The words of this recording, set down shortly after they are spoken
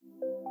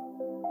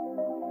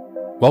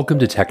Welcome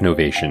to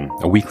Technovation,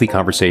 a weekly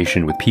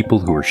conversation with people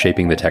who are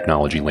shaping the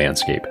technology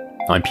landscape.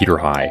 I'm Peter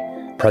High,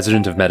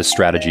 president of Meta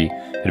Strategy,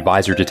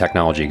 advisor to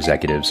technology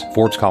executives,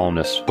 Forbes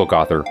columnist, book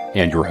author,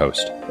 and your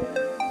host.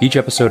 Each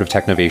episode of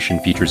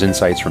Technovation features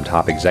insights from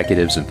top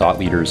executives and thought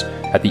leaders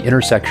at the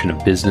intersection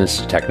of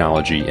business,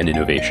 technology, and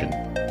innovation.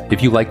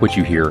 If you like what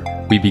you hear,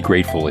 we'd be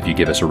grateful if you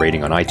give us a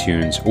rating on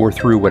iTunes or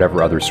through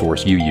whatever other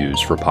source you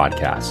use for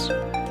podcasts.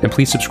 And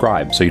please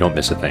subscribe so you don't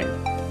miss a thing.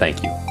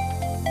 Thank you.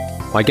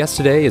 My guest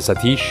today is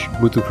Satish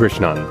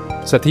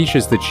Muthukrishnan. Satish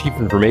is the Chief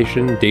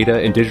Information, Data,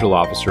 and Digital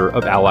Officer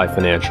of Ally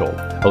Financial,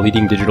 a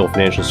leading digital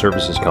financial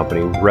services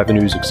company with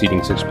revenues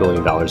exceeding $6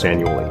 billion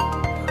annually.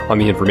 On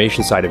the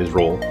information side of his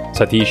role,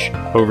 Satish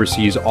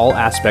oversees all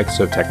aspects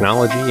of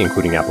technology,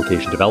 including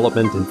application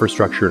development,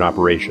 infrastructure, and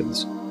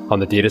operations. On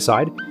the data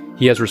side,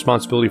 he has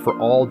responsibility for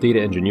all data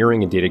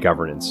engineering and data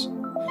governance.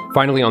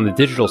 Finally, on the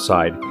digital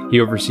side, he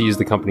oversees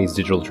the company's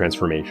digital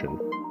transformation.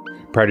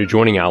 Prior to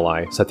joining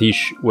Ally,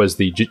 Satish was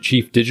the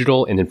Chief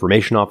Digital and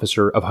Information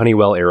Officer of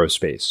Honeywell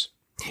Aerospace.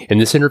 In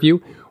this interview,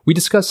 we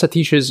discuss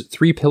Satish's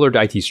three-pillared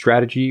IT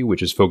strategy,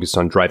 which is focused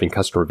on driving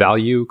customer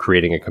value,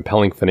 creating a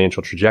compelling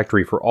financial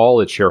trajectory for all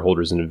its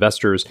shareholders and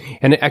investors,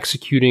 and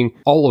executing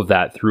all of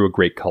that through a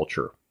great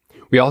culture.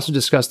 We also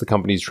discuss the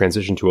company's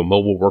transition to a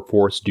mobile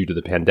workforce due to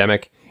the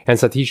pandemic, and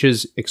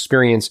Satish's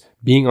experience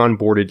being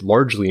onboarded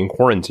largely in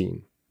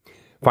quarantine.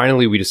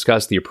 Finally, we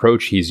discuss the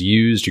approach he's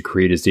used to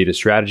create his data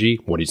strategy,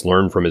 what he's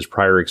learned from his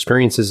prior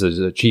experiences as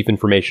a Chief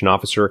Information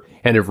Officer,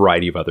 and a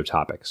variety of other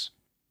topics.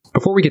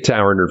 Before we get to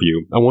our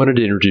interview, I wanted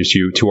to introduce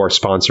you to our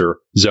sponsor,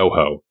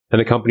 Zoho,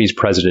 and the company's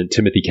president,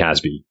 Timothy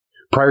Casby.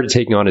 Prior to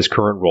taking on his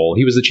current role,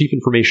 he was the Chief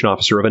Information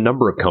Officer of a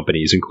number of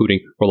companies, including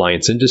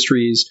Reliance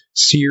Industries,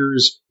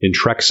 Sears,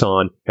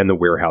 Intrexon, and the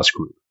Warehouse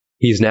Group.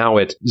 He's now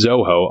at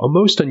Zoho, a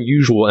most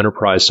unusual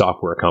enterprise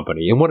software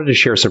company, and wanted to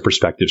share some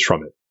perspectives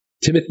from it.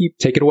 Timothy,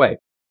 take it away.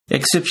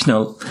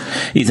 Exceptional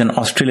is an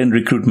Australian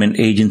recruitment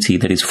agency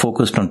that is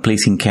focused on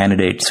placing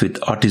candidates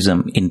with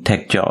autism in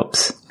tech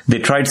jobs. They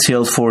tried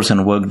Salesforce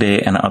and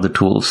Workday and other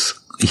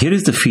tools. Here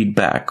is the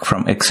feedback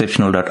from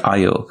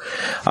Exceptional.io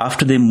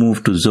after they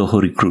moved to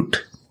Zoho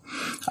Recruit.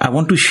 I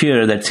want to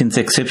share that since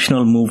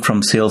Exceptional moved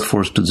from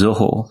Salesforce to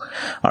Zoho,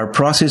 our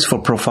process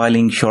for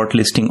profiling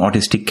shortlisting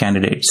autistic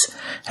candidates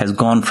has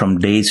gone from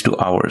days to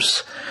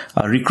hours.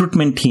 Our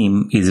recruitment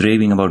team is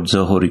raving about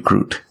Zoho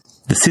Recruit.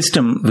 The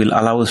system will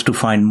allow us to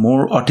find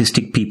more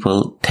autistic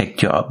people tech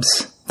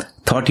jobs.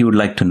 Thought you would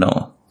like to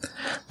know.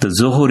 The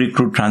Zoho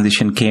Recruit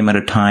transition came at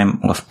a time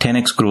of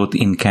 10x growth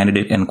in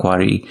candidate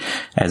inquiry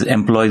as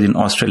employees in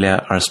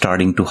Australia are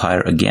starting to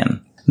hire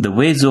again. The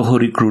way Zoho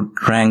Recruit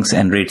ranks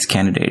and rates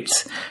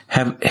candidates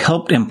have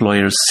helped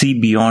employers see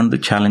beyond the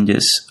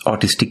challenges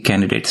autistic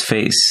candidates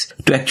face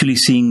to actually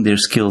seeing their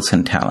skills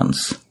and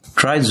talents.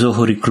 Try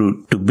Zoho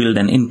Recruit to build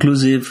an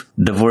inclusive,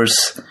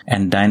 diverse,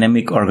 and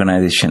dynamic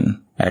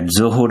organization at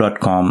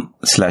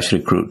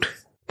zoho.com/recruit.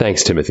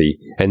 Thanks, Timothy.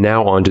 And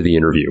now on to the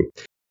interview.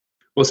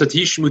 Well,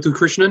 Satish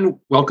Muthukrishnan,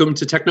 welcome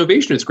to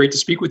Technovation. It's great to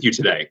speak with you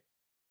today.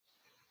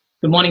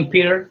 Good morning,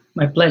 Peter.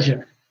 My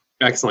pleasure.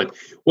 Excellent.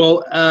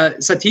 Well,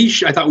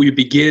 Satish, I thought we would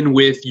begin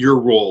with your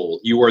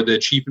role. You are the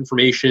Chief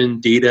Information,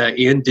 Data,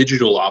 and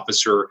Digital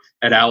Officer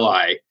at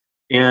Ally.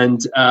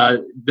 And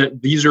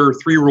these are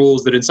three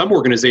roles that in some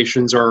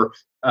organizations are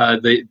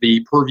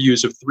the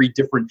purviews of three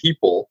different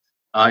people.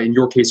 In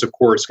your case, of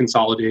course,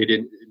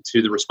 consolidated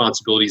into the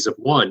responsibilities of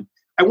one.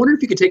 I wonder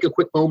if you could take a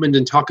quick moment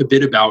and talk a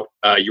bit about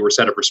your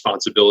set of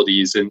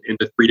responsibilities and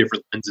the three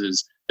different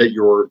lenses that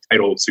your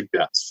title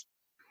suggests.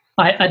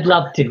 I'd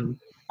love to.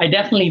 I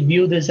definitely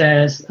view this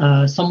as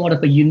somewhat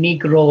of a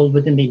unique role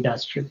within the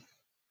industry.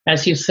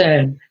 As you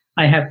said,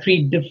 I have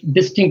three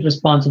distinct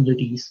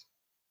responsibilities.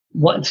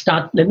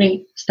 Let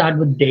me start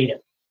with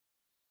data.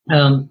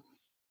 I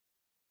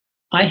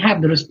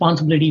have the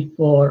responsibility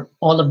for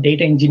all of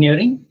data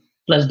engineering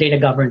plus data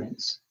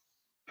governance.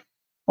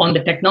 On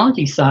the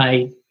technology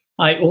side,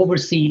 I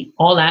oversee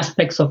all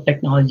aspects of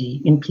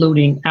technology,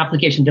 including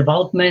application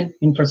development,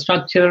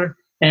 infrastructure,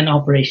 and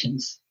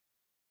operations.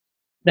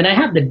 Then I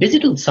have the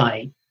digital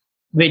side,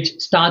 which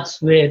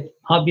starts with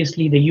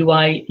obviously the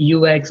UI,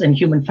 UX, and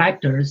human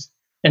factors,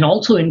 and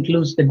also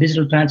includes the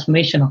digital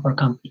transformation of our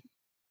company.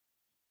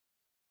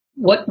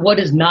 What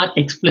is not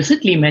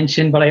explicitly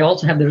mentioned, but I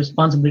also have the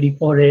responsibility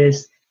for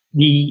is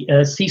the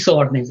CISO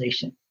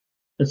organization.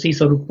 The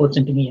CISO reports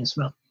into me as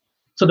well.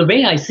 So the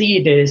way I see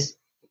it is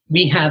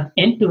we have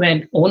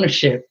end-to-end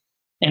ownership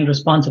and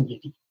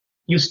responsibility.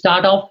 You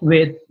start off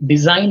with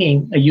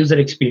designing a user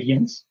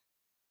experience,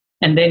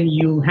 and then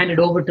you hand it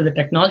over to the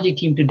technology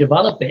team to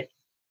develop it,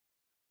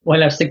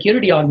 while our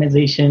security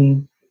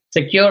organization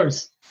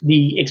secures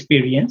the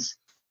experience.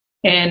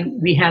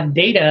 And we have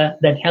data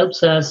that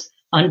helps us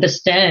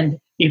understand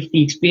if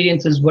the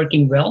experience is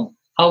working well,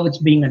 how it's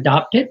being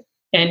adopted,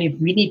 and if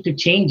we need to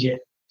change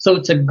it. So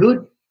it's a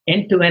good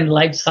end-to-end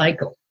life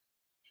cycle.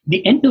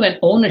 The end-to-end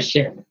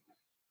ownership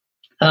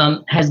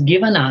has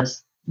given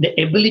us the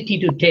ability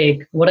to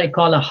take what I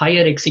call a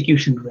higher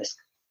execution risk,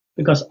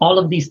 because all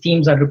of these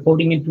teams are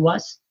reporting into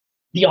us.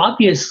 The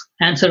obvious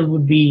answer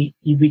would be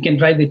we can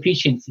drive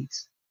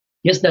efficiencies.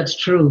 Yes, that's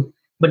true,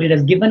 but it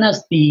has given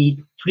us the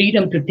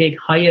freedom to take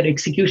higher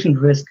execution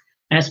risk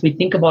as we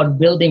think about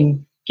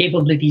building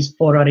capabilities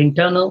for our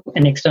internal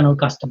and external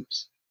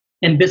customers.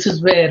 And this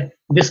is where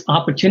this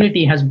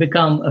opportunity has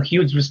become a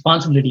huge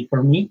responsibility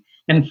for me,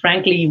 and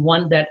frankly,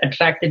 one that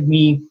attracted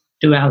me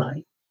to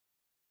Ally.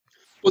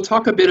 We'll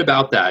talk a bit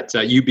about that.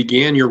 You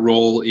began your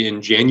role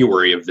in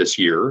January of this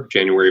year,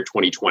 January of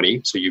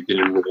 2020. So you've been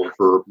in the role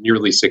for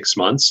nearly 6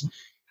 months.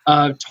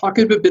 Talk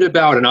a bit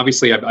about, and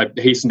obviously I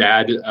hasten to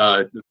add,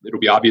 it'll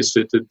be obvious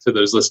to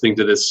those listening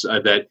to this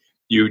that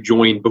you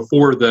joined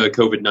before the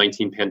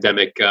COVID-19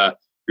 pandemic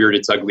reared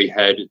its ugly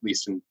head, at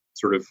least in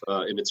sort of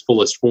in its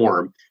fullest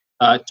form.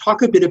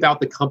 Talk a bit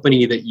about the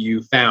company that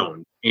you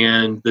found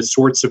and the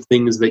sorts of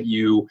things that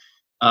you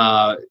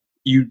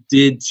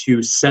did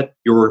to set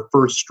your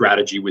first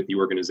strategy with the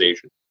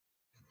organization.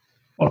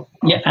 Oh,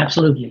 yeah,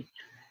 absolutely.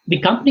 The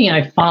company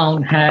I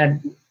found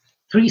had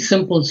 3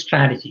 simple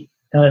strategies,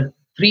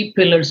 3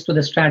 pillars to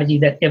the strategy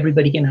that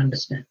everybody can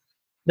understand.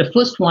 The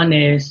first one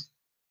is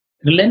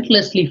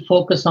relentlessly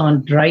focus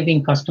on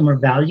driving customer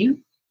value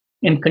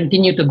and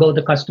continue to grow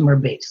the customer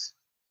base.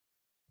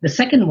 The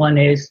second one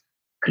is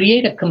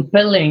create a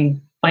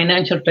compelling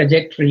financial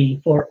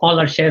trajectory for all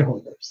our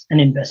shareholders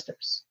and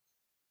investors.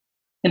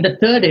 And the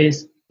third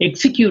is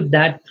execute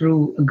that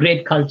through a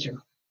great culture.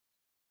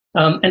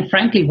 And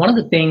frankly, one of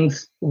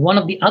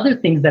the other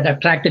things that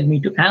attracted me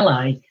to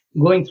Ally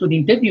going through the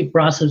interview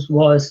process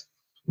was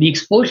the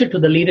exposure to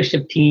the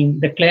leadership team,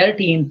 the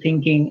clarity in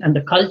thinking, and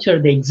the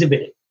culture they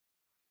exhibited.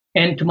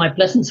 And to my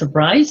pleasant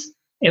surprise,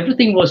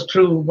 everything was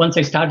true once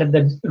I started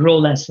the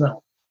role as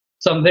well.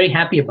 So I'm very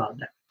happy about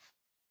that.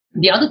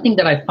 The other thing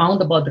that I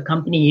found about the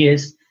company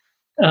is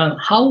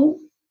how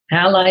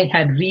Ally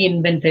had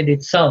reinvented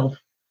itself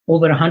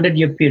over a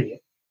 100-year period.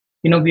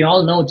 We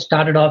all know it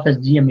started off as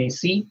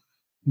GMAC,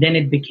 then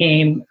it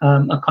became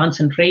a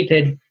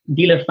concentrated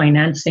dealer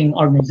financing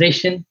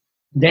organization.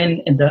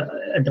 Then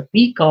at the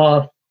peak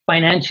of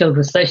financial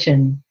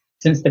recession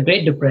since the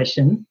Great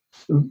Depression,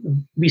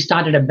 we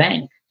started a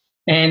bank.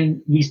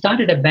 And we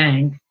started a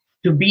bank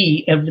to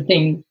be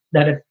everything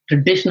that a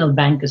traditional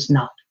bank is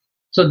not.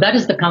 So that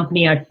is the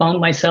company I found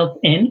myself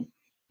in.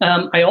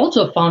 I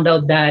also found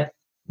out that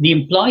the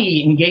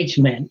employee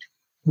engagement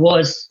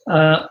was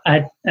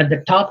at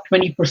the top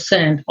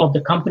 20% of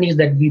the companies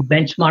that we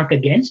benchmark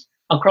against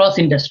across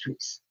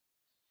industries.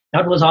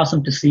 That was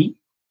awesome to see.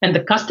 And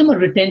the customer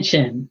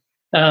retention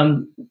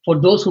for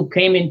those who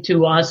came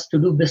into us to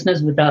do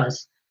business with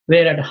us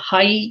were at a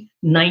high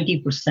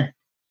 90%,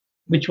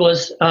 which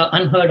was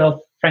unheard of,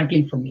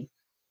 frankly, for me.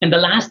 And the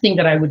last thing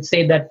that I would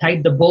say that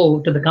tied the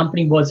bow to the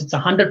company was it's a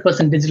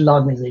 100% digital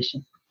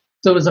organization.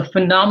 So it was a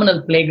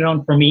phenomenal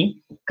playground for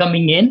me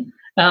coming in.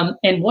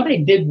 And what I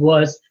did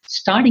was,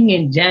 starting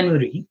in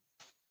January,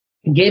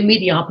 gave me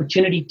the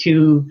opportunity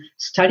to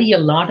study a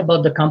lot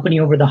about the company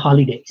over the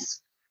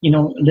holidays.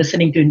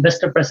 Listening to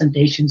investor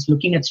presentations,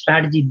 looking at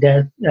strategy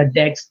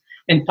decks,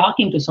 and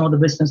talking to some of the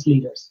business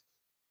leaders.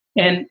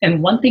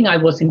 And one thing I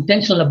was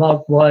intentional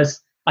about was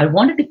I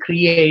wanted to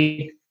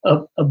create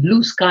a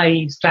blue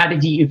sky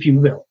strategy, if you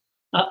will.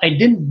 I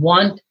didn't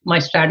want my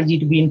strategy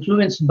to be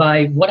influenced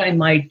by what I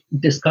might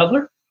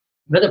discover,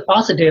 whether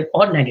positive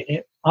or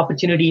negative,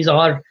 opportunities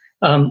or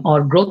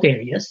growth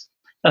areas.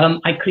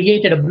 I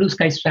created a blue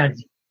sky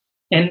strategy.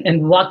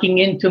 And walking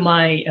into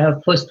my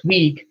first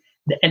week,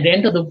 at the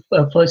end of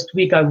the first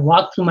week, I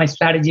walked through my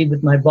strategy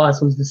with my boss,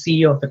 who's the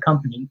CEO of the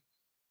company.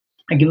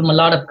 I give him a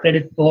lot of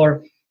credit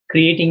for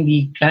creating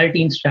the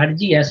clarity in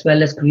strategy as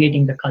well as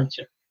creating the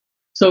culture.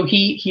 So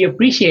he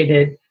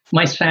appreciated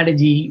my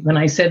strategy when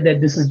I said that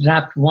this is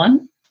draft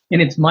 1,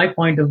 and it's my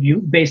point of view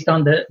based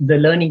on the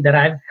learning that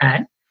I've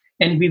had.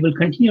 And we will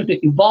continue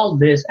to evolve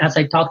this as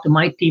I talk to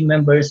my team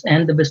members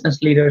and the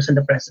business leaders and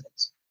the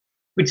presidents,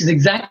 which is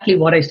exactly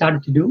what I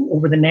started to do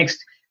over the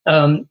next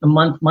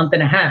month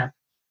and a half,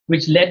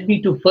 which led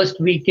me to first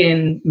week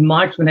in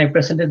March when I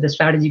presented the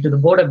strategy to the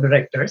board of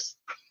directors.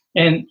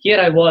 And here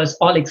I was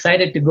all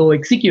excited to go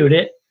execute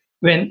it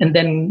and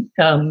then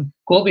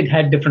COVID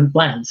had different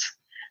plans.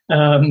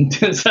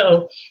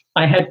 So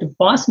I had to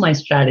pause my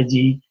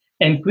strategy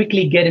and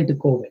quickly get into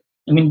COVID.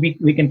 I mean,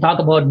 we can talk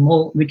about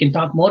more. We can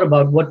talk more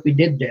about what we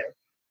did there.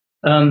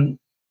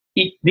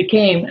 It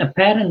became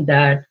apparent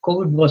that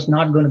COVID was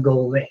not going to go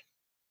away.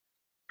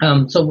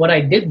 So what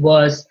I did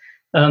was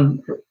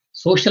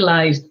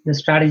socialized the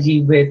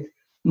strategy with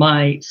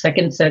my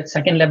second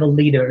level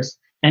leaders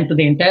and to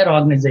the entire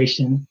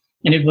organization.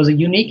 And it was a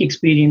unique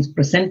experience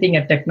presenting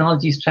a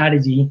technology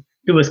strategy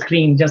to a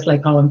screen, just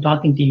like how I'm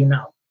talking to you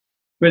now,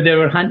 where there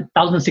were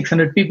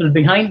 1,600 people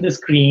behind the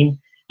screen,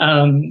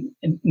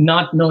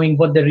 not knowing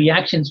what the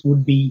reactions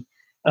would be.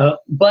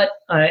 But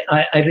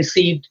I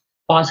received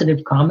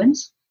positive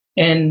comments.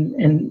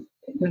 And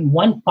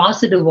one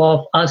positive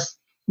of us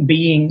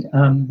being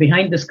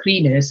behind the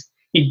screen is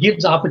it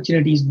gives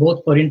opportunities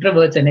both for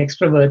introverts and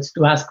extroverts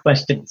to ask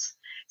questions.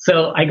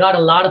 So I got a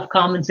lot of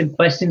comments and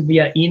questions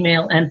via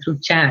email and through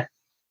chat.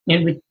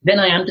 And then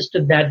I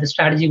understood that the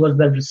strategy was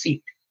well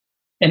received.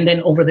 And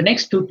then over the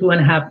next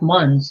 2.5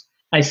 months,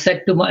 I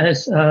set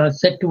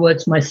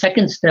towards my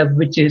second step,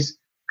 which is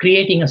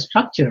creating a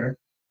structure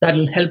that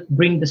will help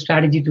bring the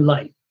strategy to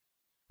life.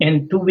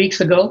 And 2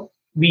 weeks ago,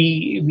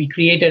 we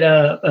created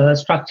a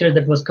structure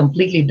that was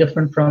completely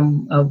different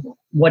from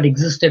what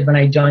existed when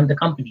I joined the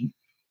company.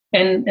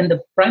 And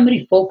the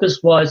primary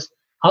focus was,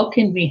 how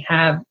can we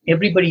have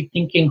everybody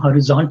thinking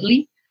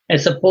horizontally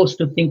as opposed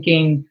to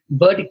thinking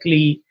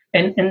vertically?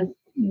 And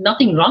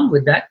nothing wrong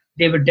with that.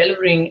 They were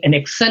delivering and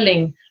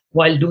excelling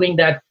while doing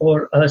that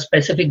for a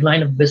specific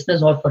line of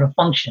business or for a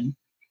function.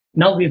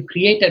 Now we've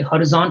created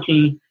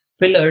horizontal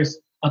pillars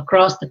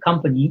across the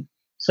company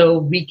so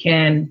we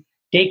can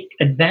take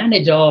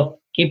advantage of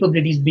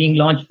capabilities being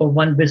launched for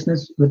one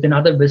business within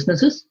other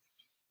businesses,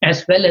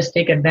 as well as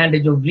take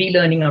advantage of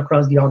relearning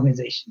across the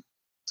organization.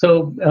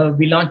 So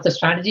we launched the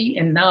strategy,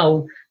 and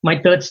now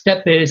my third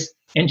step is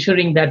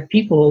ensuring that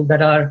people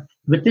that are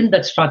within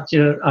that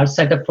structure are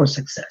set up for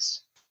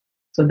success.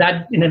 So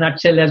that, in a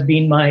nutshell, has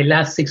been my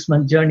last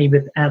 6-month journey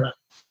with Ally.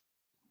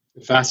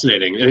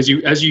 Fascinating. As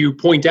you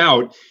point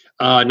out,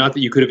 not that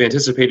you could have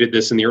anticipated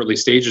this in the early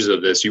stages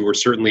of this, you were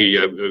certainly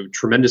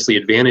tremendously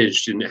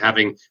advantaged in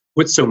having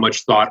put so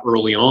much thought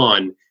early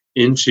on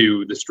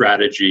into the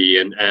strategy.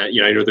 And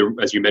I know there,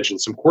 as you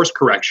mentioned, some course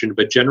correction,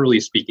 but generally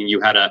speaking,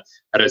 you had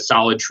a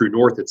solid true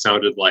north, it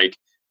sounded like.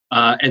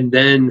 And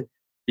then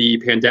the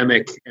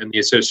pandemic and the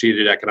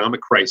associated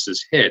economic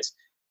crisis hit.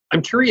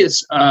 I'm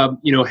curious,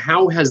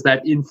 how has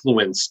that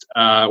influenced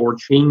or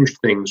changed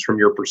things from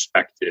your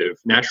perspective?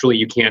 Naturally,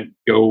 you can't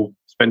go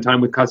spend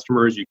time with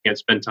customers. You can't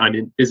spend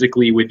time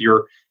physically with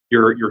your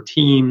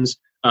teams,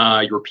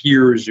 your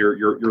peers,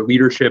 your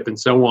leadership, and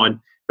so on.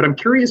 But I'm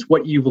curious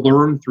what you've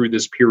learned through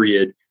this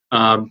period,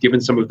 given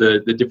some of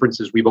the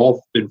differences we've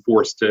all been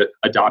forced to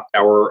adopt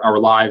our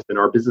lives and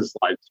our business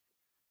lives.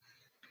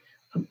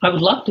 I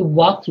would love to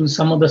walk through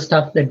some of the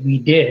stuff that we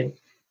did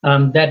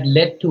that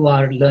led to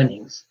our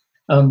learnings.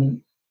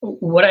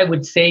 What I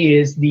would say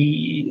is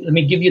let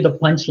me give you the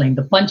punchline.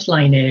 The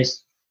punchline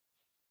is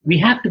we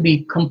have to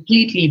be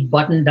completely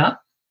buttoned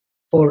up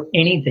for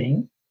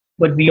anything,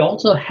 but we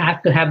also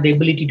have to have the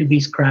ability to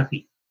be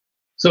scrappy.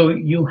 So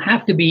you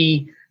have to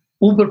be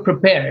uber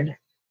prepared,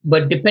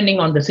 but depending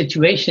on the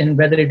situation,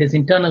 whether it is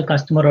internal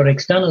customer or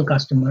external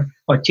customer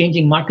or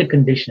changing market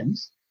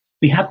conditions,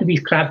 we have to be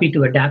scrappy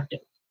to adapt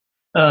it.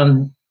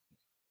 Some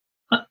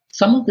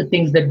of the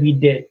things that we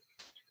did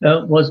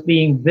was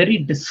being very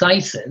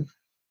decisive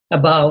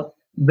about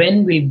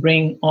when we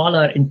bring all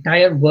our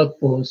entire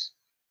workforce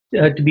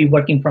to be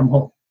working from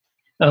home.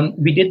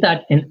 We did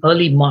that in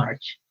early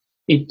March.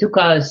 It took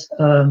us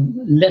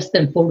less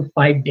than 4 to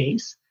 5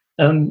 days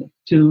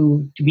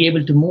to be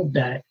able to move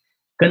that,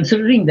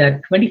 considering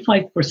that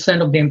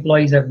 25% of the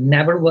employees have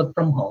never worked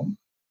from home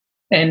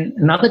and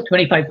another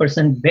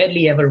 25%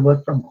 barely ever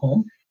work from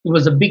home. It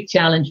was a big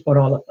challenge for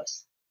all of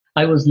us.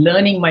 I was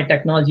learning my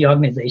technology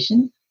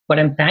organization, but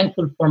I'm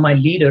thankful for my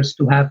leaders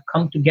to have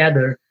come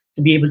together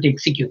to be able to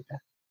execute that.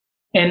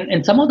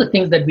 And some of the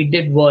things that we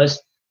did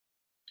was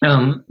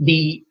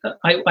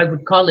I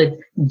would call it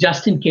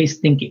just in case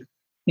thinking.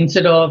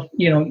 Instead of,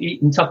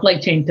 in supply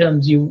chain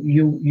terms,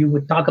 you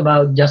would talk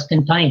about just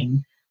in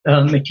time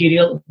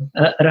material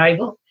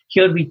arrival.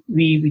 Here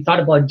we thought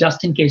about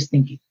just in case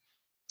thinking.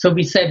 So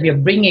we said we are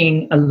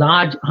bringing a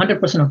large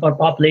 100% of our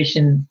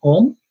population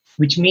home,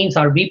 which means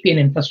our VPN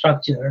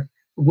infrastructure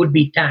would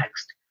be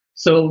taxed.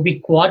 So we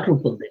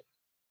quadrupled it.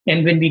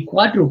 And when we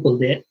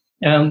quadrupled it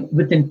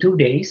within 2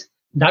 days,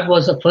 that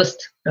was a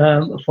first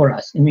for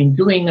us. I mean,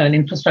 doing an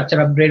infrastructure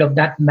upgrade of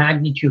that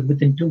magnitude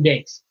within 2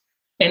 days.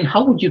 And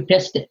how would you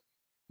test it?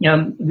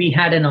 We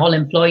had an all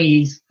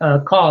employees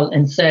call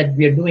and said,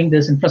 we are doing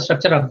this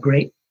infrastructure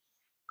upgrade.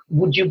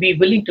 Would you be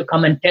willing to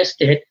come and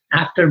test it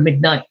after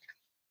midnight?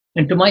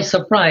 And to my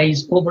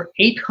surprise, over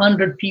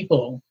 800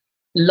 people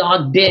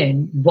logged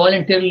in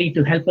voluntarily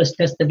to help us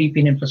test the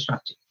VPN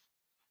infrastructure.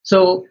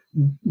 So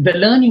the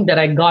learning that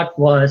I got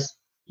was,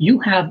 you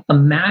have a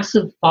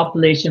massive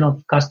population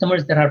of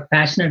customers that are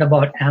passionate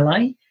about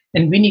Ally,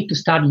 and we need to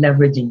start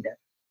leveraging them.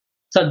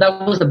 So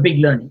that was a big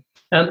learning.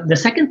 The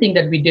second thing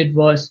that we did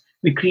was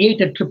we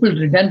created triple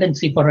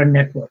redundancy for our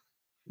network,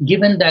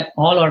 given that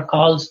all our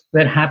calls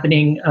were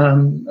happening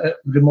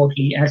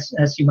remotely,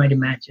 as you might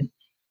imagine.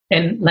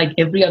 And like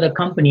every other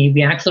company,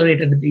 we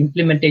accelerated the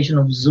implementation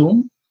of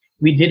Zoom.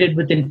 We did it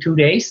within 2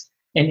 days,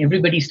 and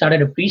everybody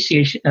started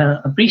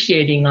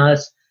appreciating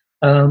us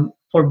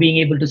for being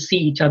able to see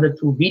each other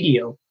through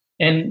video.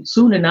 And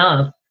soon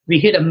enough, we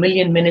hit 1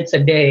 million minutes a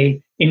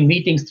day in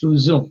meetings through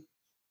Zoom.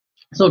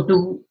 So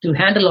to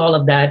handle all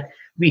of that,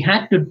 we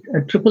had to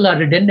triple our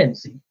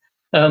redundancy.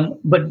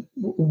 But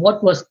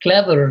what was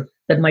clever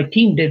that my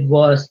team did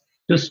was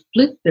to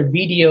split the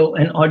video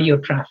and audio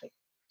traffic.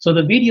 So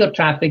the video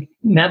traffic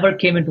never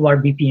came into our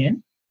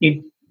VPN.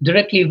 It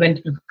directly went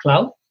to the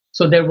cloud.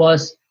 So there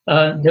was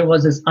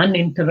this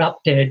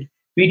uninterrupted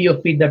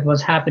video feed that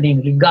was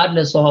happening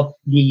regardless of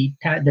the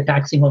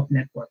taxing of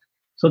network.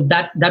 So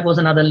that was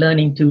another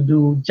learning to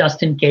do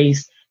just in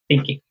case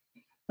thinking.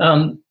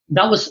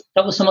 That was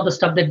some of the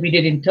stuff that we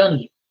did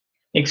internally.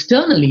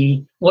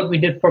 Externally, what we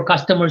did for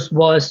customers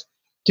was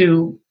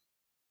to,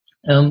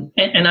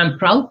 and I'm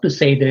proud to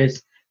say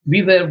this,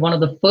 we were one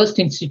of the first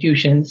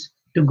institutions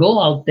to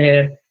go out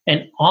there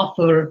and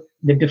offer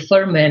the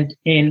deferment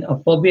in a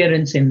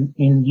forbearance in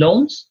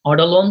loans,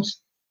 auto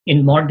loans,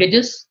 in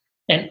mortgages,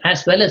 and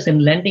as well as in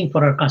lending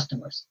for our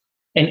customers.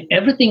 And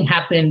everything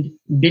happened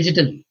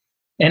digitally.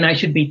 And I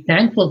should be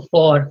thankful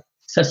for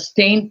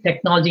sustained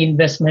technology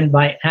investment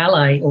by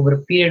Ally over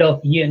a period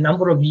of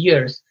number of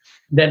years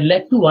that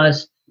led to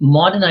us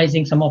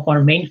modernizing some of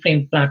our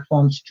mainframe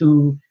platforms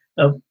to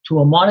a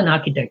modern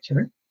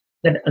architecture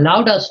that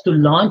allowed us to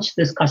launch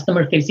this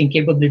customer-facing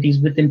capabilities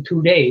within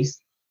 2 days.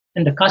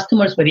 And the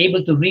customers were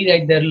able to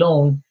rewrite their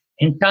loan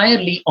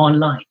entirely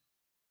online.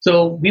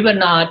 So we were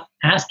not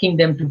asking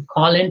them to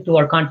call into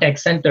our contact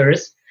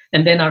centers,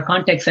 and then our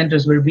contact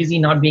centers were busy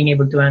not being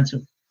able to answer.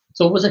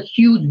 So it was a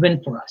huge win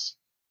for us.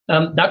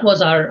 That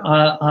was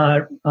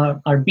our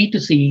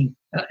B2C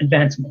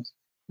advancements.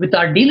 With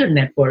our dealer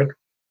network,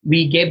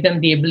 we gave them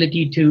the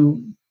ability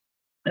to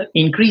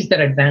increase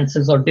their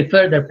advances or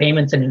defer their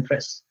payments and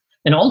interests.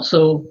 And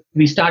also,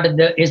 we started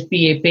the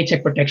SBA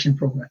Paycheck Protection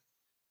Program.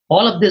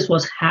 All of this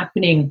was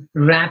happening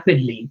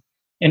rapidly.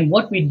 And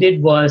what we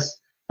did was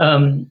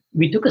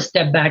we took a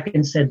step back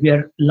and said, we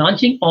are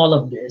launching all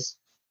of this.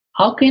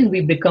 How can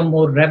we become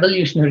more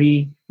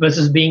revolutionary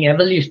versus being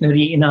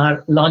evolutionary in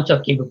our launch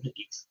of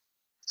capabilities?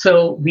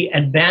 So we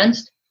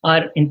advanced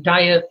our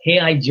entire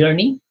AI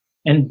journey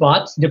and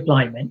bots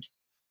deployment.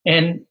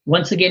 And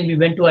once again, we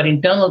went to our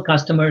internal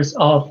customers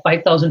of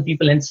 5,000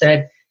 people and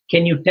said,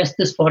 can you test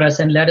this for us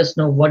and let us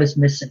know what is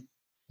missing?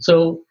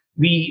 So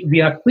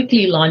we are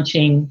quickly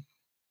launching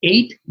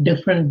 8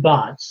 different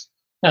bots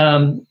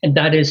and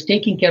that is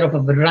taking care of a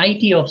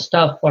variety of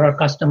stuff for our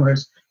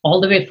customers, all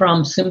the way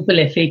from simple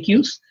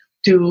FAQs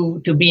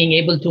to being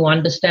able to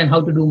understand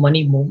how to do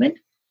money movement,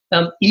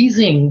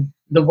 easing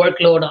the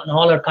workload on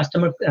all our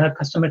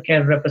customer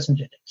care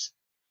representatives.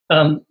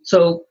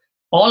 So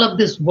all of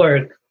this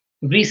work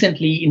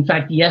recently, in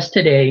fact,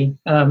 yesterday,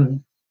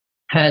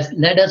 has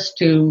led us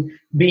to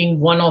being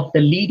one of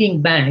the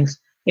leading banks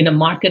in a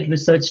market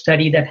research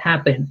study that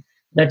happened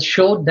that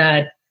showed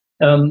that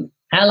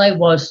Ally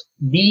was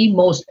the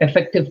most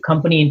effective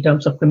company in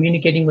terms of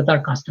communicating with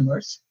our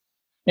customers.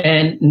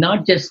 And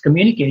not just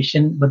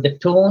communication, but the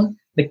tone,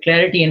 the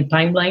clarity, and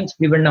timelines,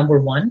 we were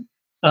number one.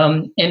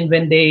 And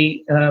when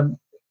they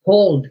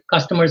polled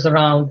customers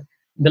around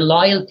the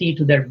loyalty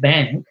to their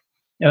bank,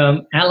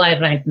 Ally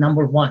ranked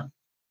number one.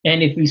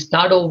 And if we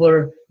start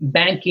over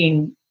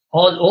banking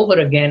all over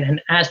again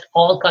and asked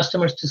all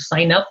customers to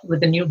sign up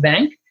with a new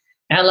bank,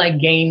 Ally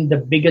gained the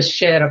biggest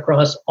share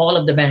across all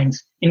of the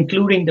banks,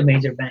 including the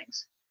major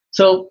banks.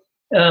 So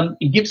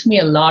it gives me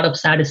a lot of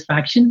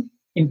satisfaction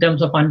in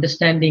terms of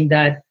understanding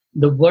that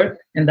the work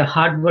and the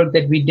hard work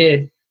that we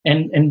did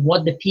and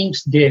what the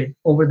teams did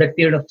over that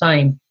period of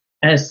time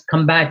has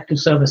come back to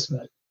serve us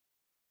well.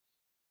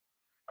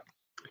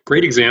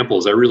 Great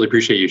examples. I really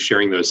appreciate you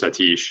sharing those,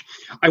 Satish.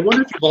 I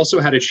wonder if you've also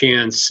had a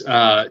chance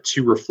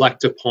to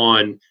reflect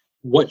upon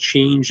what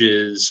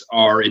changes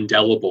are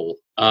indelible.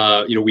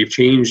 We've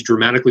changed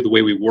dramatically the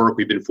way we work.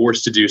 We've been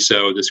forced to do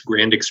so, this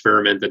grand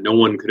experiment that no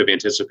one could have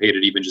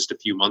anticipated even just a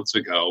few months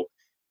ago.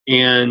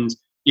 And,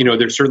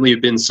 there certainly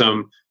have been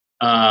some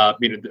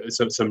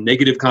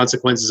negative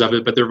consequences of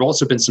it, but there have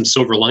also been some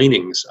silver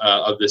linings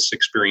of this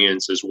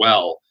experience as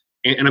well.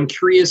 And I'm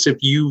curious if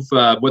you've,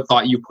 what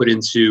thought you put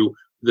into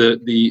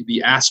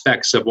the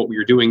aspects of what we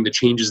are doing, the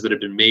changes that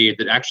have been made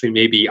that actually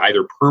may be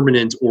either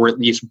permanent or at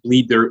least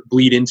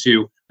bleed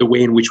into the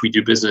way in which we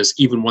do business,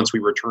 even once we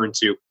return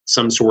to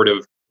some sort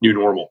of new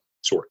normal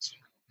sorts.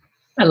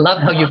 I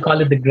love how you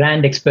call it the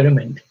grand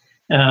experiment.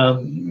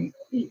 The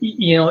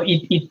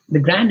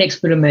grand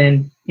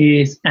experiment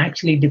is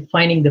actually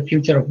defining the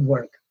future of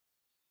work.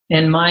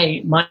 And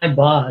my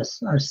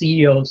boss, our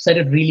CEO, said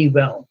it really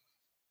well.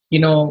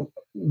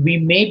 We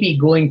may be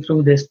going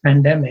through this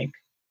pandemic,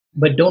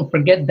 but don't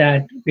forget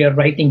that we are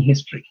writing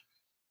history.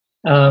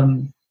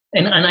 And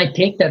I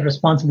take that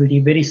responsibility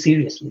very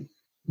seriously.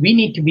 We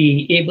need to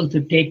be able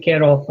to take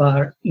care of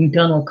our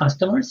internal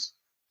customers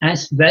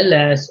as well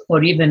as,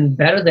 or even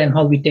better than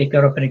how we take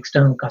care of our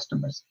external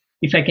customers.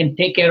 If I can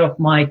take care of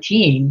my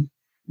team,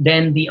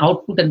 then the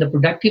output and the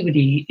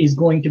productivity is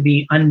going to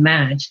be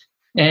unmatched,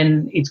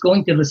 and it's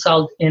going to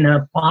result in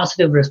a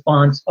positive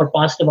response or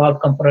positive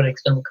outcome for our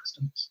external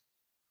customers.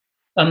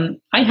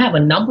 I have a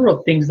number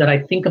of things that I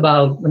think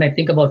about when I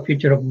think about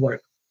future of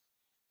work.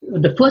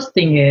 The first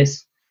thing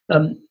is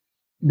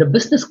the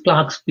business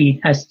clock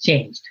speed has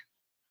changed.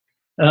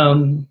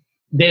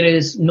 There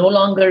is no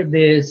longer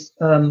this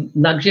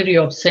luxury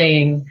of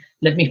saying,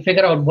 let me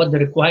figure out what the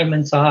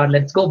requirements are,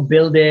 let's go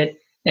build it,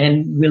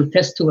 and we'll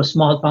test to a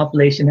small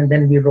population, and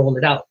then we roll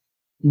it out.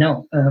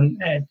 No,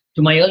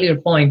 to my earlier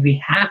point, we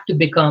have to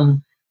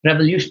become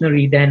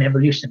revolutionary than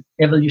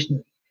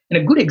evolutionary. And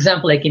a good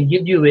example I can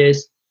give you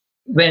is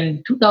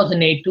when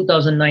 2008,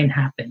 2009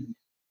 happened,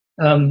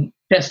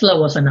 Tesla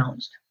was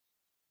announced.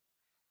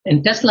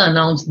 And Tesla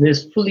announced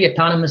this fully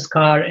autonomous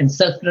car and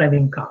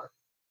self-driving car.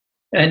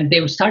 And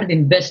they started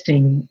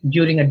investing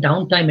during a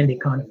downtime in the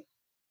economy.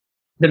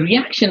 The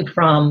reaction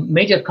from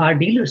major car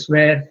dealers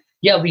were,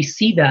 yeah, we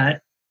see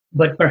that,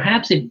 but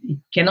perhaps it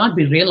cannot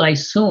be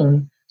realized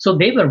soon. So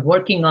they were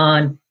working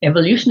on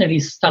evolutionary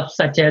stuff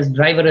such as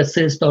driver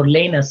assist or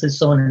lane assist,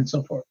 so on and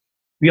so forth.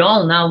 We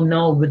all now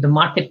know with the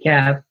market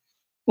cap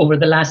over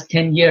the last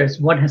 10 years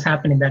what has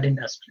happened in that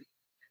industry.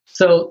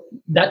 So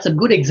that's a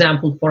good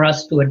example for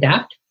us to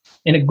adapt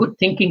and a good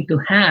thinking to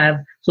have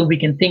so we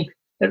can think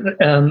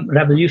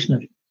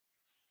revolutionary.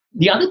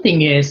 The other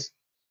thing is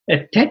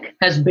tech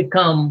has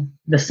become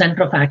the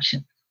center of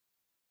action.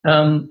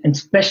 And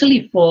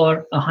especially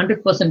for a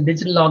 100%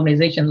 digital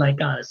organization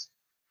like us,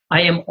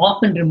 I am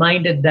often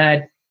reminded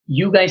that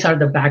you guys are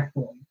the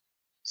backbone.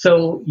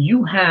 So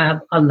you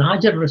have a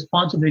larger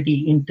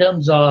responsibility in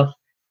terms of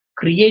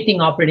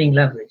creating operating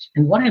leverage.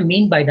 And what I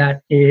mean by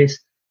that is,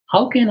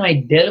 how can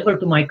I deliver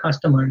to my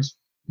customers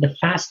the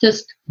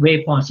fastest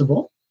way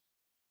possible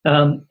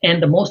and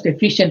the most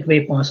efficient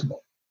way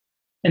possible?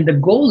 And the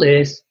goal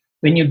is,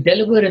 when you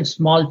deliver in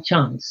small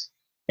chunks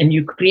and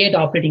you create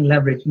operating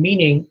leverage,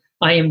 meaning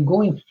I am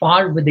going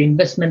far with the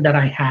investment that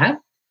I have,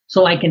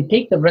 so I can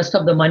take the rest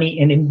of the money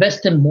and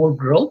invest in more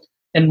growth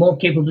and more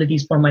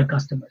capabilities for my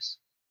customers.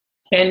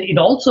 And it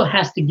also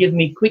has to give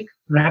me quick,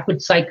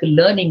 rapid cycle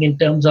learning in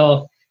terms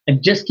of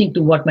adjusting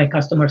to what my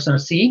customers are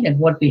seeing and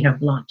what we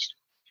have launched.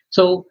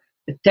 So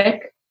the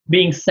tech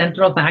being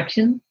center of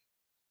action,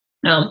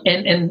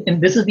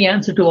 and this is the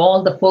answer to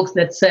all the folks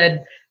that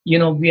said,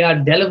 we are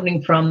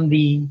delivering from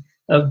the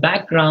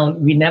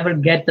background, we never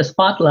get the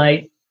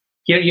spotlight.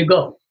 Here you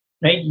go,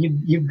 right?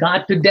 You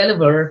got to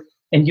deliver,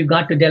 and you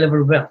got to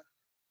deliver well.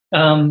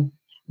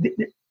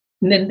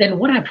 Then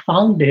what I've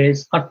found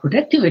is our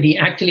productivity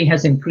actually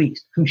has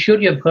increased. I'm sure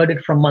you've heard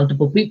it from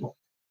multiple people.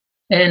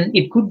 And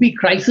it could be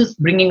crisis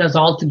bringing us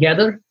all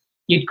together.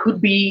 It could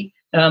be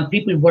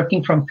people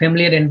working from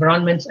familiar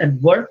environments at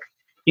work.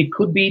 It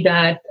could be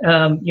that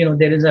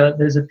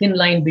there's a thin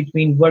line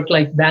between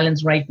work-life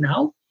balance right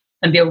now,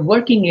 and they're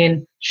working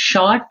in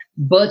short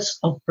bursts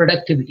of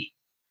productivity,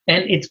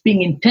 and it's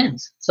being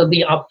intense. So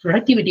the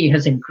productivity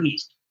has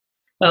increased.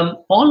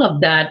 All of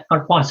that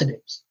are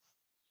positives,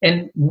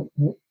 and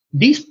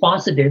these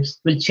positives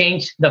will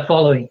change the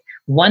following.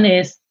 One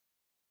is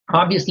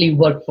obviously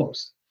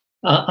workforce.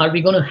 Are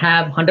we going to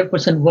have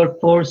 100%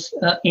 workforce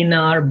in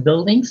our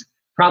buildings?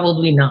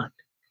 Probably not.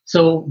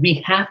 So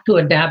we have to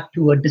adapt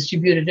to a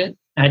distributed,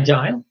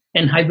 agile,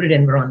 and hybrid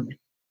environment.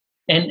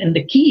 And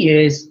the key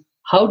is,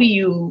 how do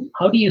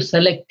you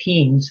select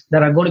teams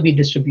that are going to be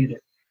distributed?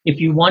 If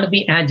you want to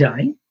be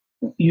agile,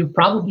 you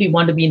probably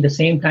want to be in the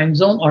same time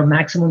zone or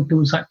maximum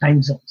 2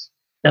 time zones.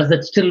 Does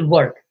that still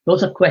work?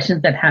 Those are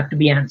questions that have to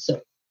be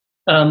answered.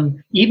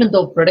 Even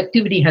though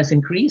productivity has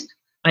increased,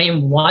 I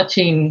am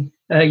watching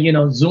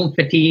Zoom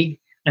fatigue.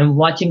 I'm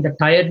watching the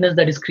tiredness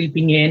that is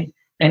creeping in,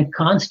 and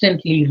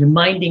constantly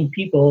reminding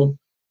people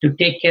to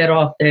take care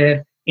of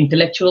their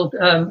intellectual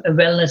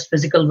wellness,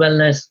 physical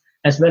wellness,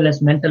 as well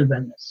as mental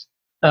wellness.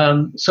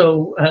 And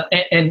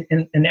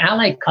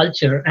Ally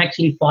culture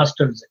actually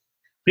fosters it.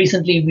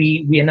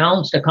 Recently, we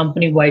announced a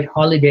company-wide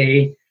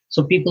holiday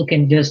so people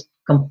can just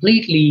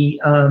completely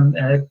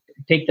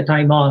take the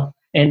time off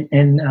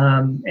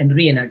and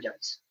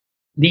re-energize.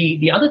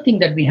 The other thing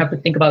that we have to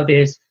think about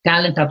is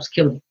talent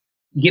upskilling.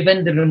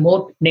 Given the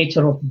remote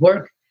nature of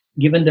work,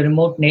 given the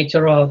remote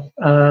nature of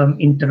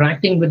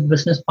interacting with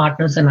business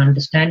partners and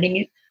understanding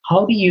it,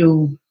 how do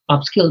you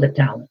upskill the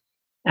talent?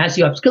 As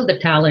you upskill the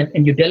talent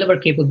and you deliver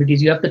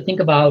capabilities, you have to think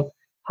about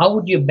how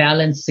would you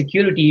balance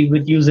security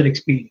with user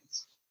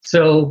experience.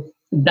 So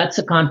that's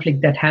a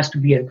conflict that has to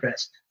be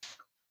addressed.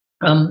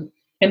 And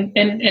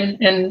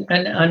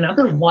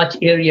another watch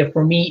area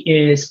for me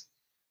is,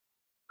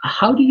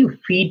 how do you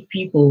feed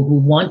people who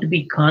want to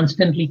be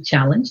constantly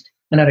challenged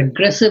and are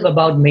aggressive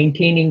about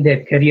maintaining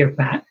their career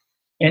path?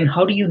 And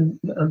how do you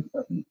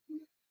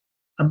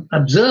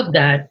observe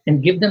that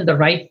and give them the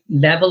right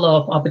level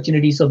of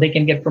opportunity so they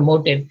can get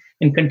promoted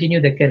and continue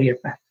their career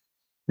path?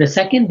 The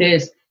second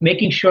is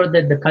making sure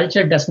that the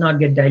culture does not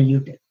get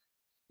diluted.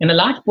 And a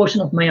large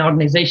portion of my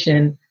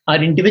organization are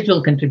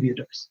individual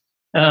contributors.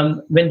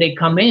 When they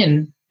come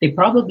in, they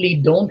probably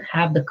don't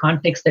have the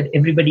context that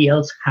everybody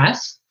else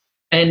has,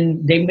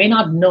 and they may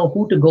not know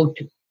who to go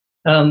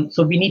to.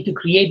 So we need to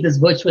create these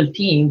virtual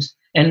teams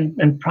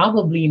and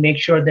probably make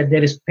sure that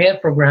there is pair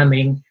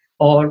programming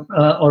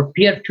or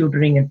peer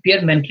tutoring and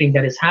peer mentoring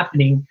that is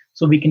happening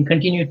so we can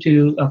continue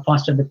to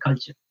foster the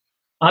culture.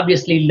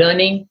 Obviously,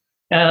 learning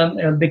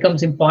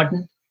becomes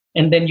important,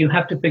 and then you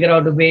have to figure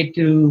out a way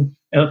to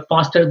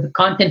foster the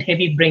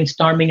content-heavy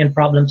brainstorming and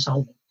problem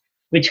solving,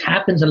 which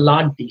happens a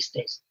lot these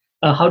days.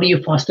 How do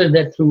you foster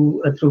that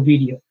through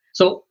video?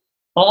 So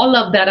all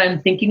of that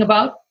I'm thinking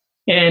about,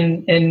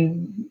 and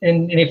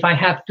if I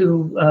have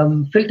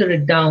to filter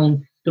it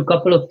down to a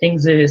couple of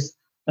things, is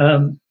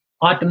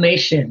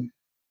automation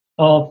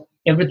of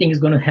everything is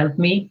going to help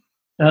me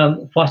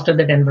foster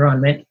that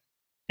environment,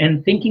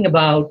 and thinking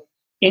about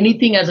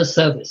anything as a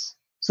service.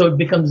 So it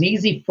becomes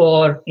easy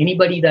for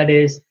anybody that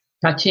is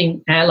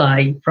touching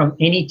Ally from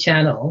any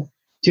channel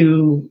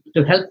to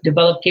help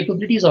develop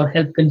capabilities or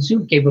help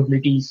consume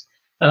capabilities,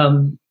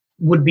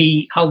 would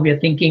be how we are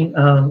thinking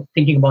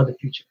about the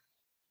future.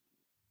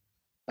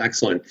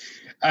 Excellent.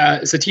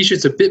 Satish,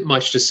 it's a bit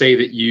much to say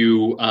that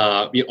you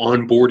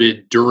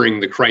onboarded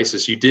during the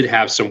crisis. You did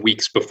have some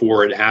weeks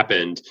before it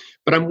happened,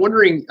 but I'm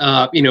wondering,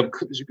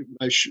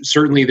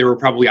 certainly there were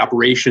probably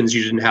operations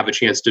you didn't have a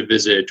chance to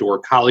visit, or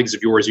colleagues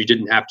of yours you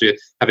didn't have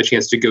a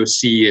chance to go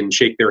see and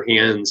shake their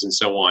hands and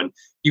so on.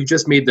 You've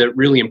just made the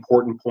really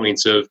important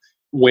points of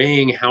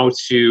weighing how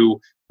to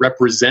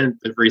represent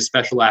the very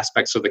special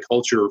aspects of the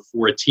culture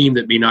for a team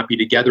that may not be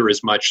together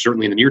as much,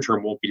 certainly in the near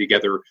term won't be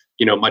together,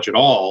 much at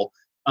all.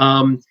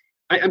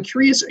 I'm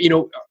curious,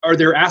 are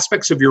there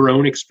aspects of your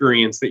own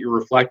experience that you're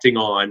reflecting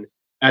on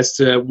as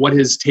to what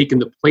has taken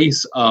the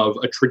place of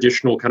a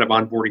traditional kind of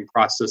onboarding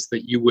process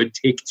that you would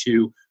take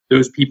to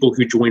those people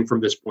who join from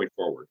this point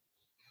forward?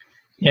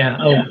 Yeah,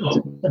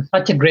 that's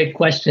such a great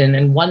question,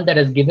 and one that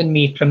has given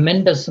me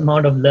tremendous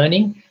amount of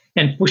learning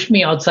and pushed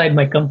me outside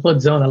my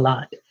comfort zone a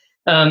lot.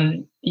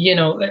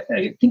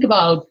 Think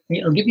about,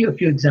 I'll give you a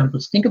few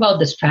examples. Think about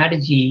the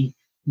strategy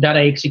that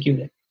I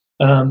executed.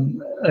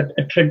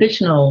 A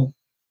traditional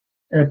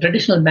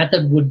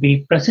method would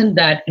be present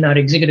that in our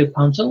executive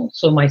council,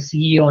 so my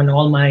CEO and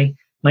all my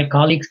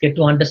colleagues get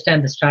to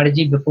understand the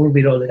strategy before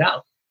we roll it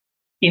out.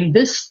 In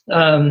this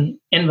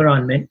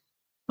environment,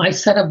 I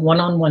set up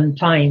one-on-one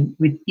time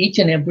with each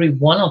and every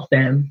one of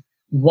them,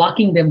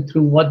 walking them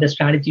through what the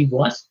strategy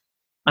was,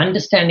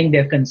 understanding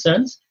their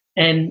concerns,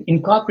 and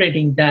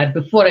incorporating that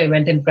before I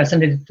went and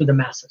presented it to the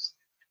masses.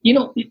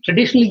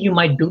 Traditionally you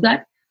might do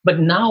that, but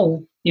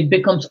now it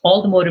becomes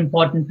all the more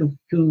important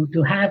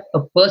to have a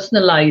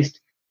personalized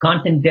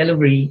content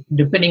delivery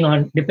depending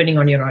on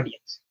your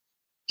audience.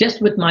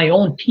 Just with my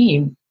own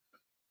team,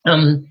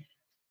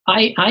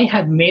 I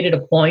have made it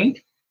a point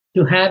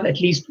to have at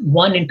least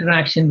one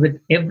interaction with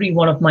every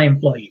one of my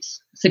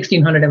employees,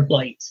 1,600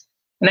 employees.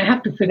 And I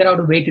have to figure out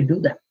a way to do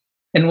that.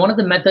 And one of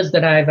the methods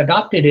that I've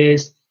adopted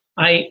is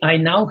I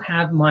now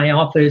have my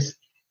office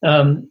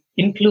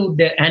include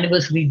their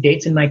anniversary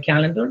dates in my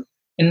calendar.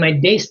 And my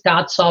day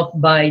starts off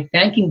by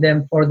thanking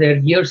them for their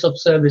years of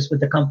service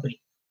with the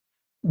company.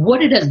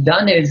 What it has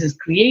done is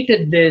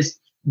created this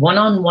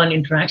one-on-one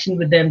interaction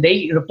with them.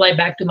 They reply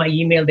back to my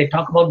email. They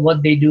talk about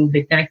what they do.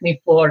 They thank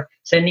me for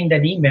sending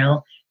that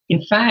email.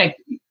 In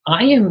fact,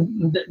 I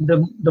am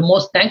the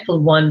most thankful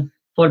one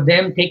for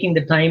them taking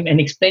the time and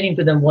explaining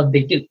to them what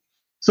they do.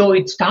 So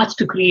it starts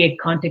to create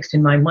context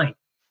in my mind.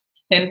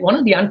 And one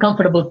of the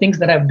uncomfortable things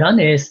that I've done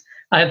is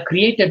I've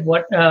created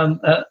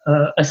a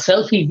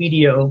selfie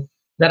video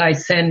that I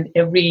send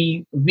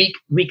every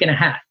week and a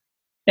half.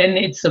 And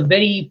it's a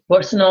very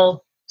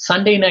personal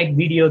Sunday night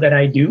video that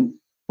I do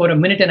for a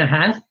minute and a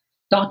half,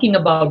 talking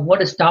about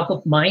what is top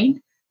of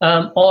mind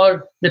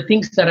or the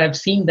things that I've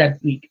seen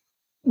that week.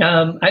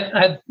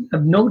 I've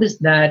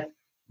noticed that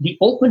the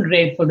open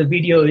rate for the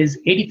video is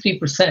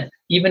 83%,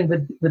 even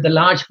with a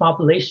large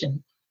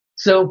population.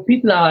 So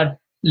people are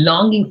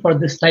longing for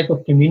this type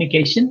of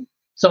communication.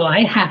 So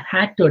I have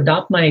had to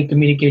adopt my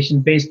communication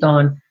based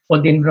on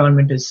what the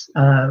environment is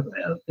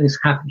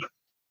happening.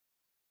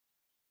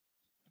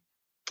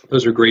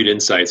 Those are great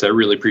insights. I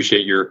really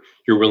appreciate your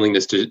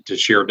willingness to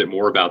share a bit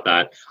more about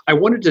that. I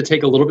wanted to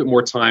take a little bit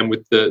more time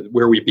with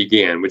where we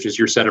began, which is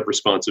your set of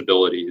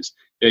responsibilities.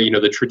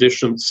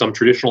 Some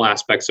traditional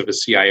aspects of a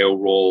CIO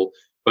role,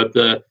 but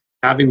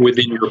having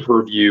within your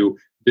purview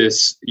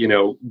this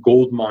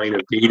gold mine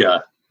of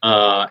data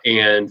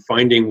and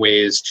finding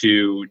ways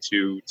to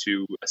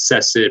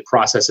assess it,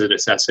 process it,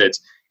 assess it,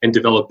 and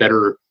develop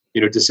better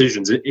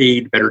decisions and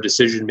aid better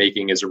decision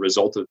making as a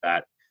result of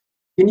that.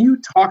 Can you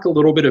talk a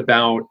little bit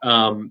about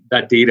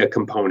that data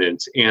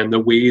component and the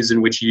ways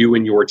in which you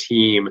and your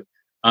team,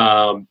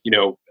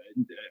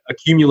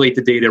 accumulate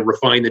the data,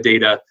 refine the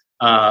data,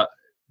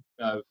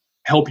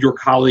 help your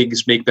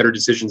colleagues make better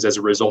decisions as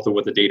a result of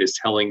what the data is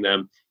telling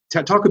them?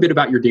 Talk a bit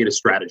about your data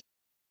strategy.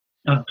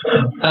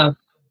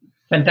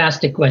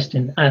 Fantastic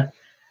question.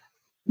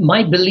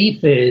 My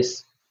belief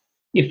is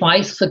if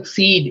I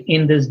succeed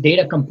in this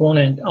data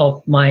component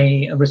of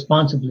my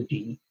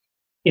responsibility,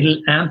 it'll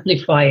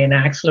amplify and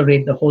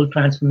accelerate the whole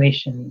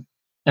transformation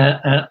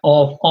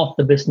of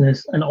the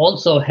business and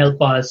also help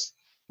us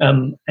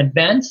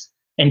advance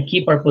and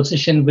keep our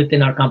position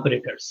within our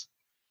competitors.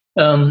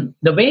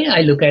 The way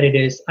I look at it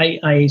is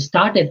I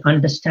started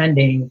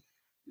understanding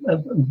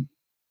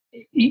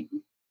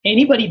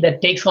anybody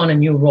that takes on a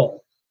new role.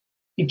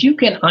 If you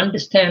can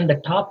understand the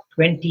top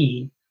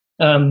 20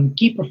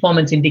 key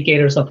performance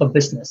indicators of a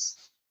business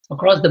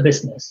across the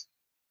business,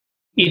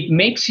 it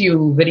makes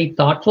you very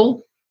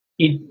thoughtful.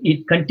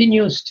 It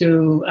continues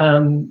to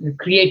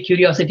create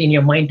curiosity in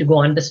your mind to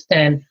go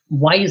understand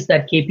why is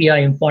that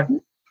KPI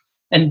important.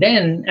 And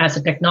then as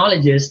a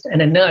technologist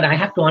and a nerd, I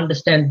have to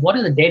understand what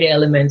are the data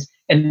elements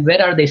and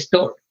where are they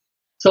stored.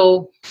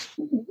 So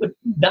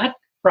that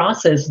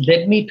process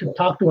led me to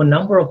talk to a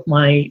number of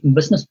my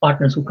business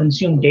partners who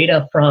consume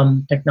data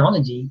from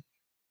technology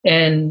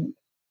And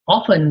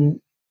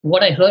often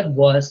what I heard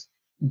was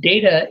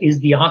data is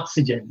the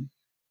oxygen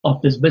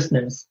of this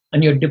business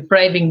and you're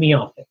depriving me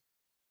of it.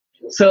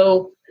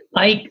 So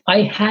I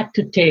had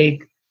to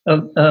take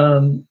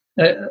a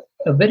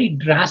very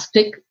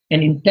drastic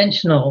and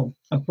intentional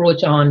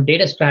approach on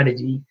data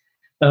strategy.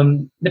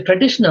 The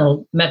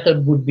traditional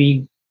method would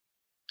be,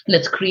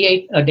 let's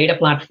create a data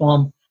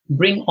platform,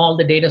 bring all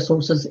the data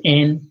sources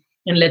in,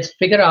 and let's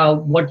figure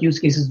out what use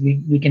cases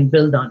we can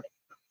build on it.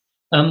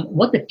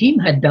 What the team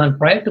had done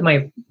prior to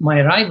my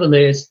arrival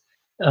is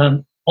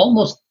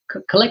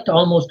collect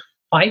almost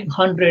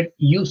 500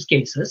 use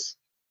cases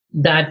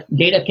that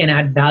data can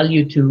add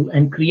value to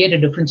and create a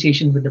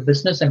differentiation with the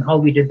business and how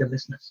we did the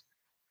business.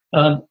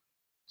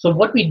 So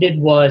what we did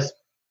was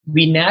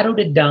we narrowed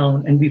it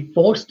down and we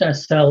forced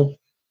ourselves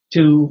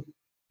to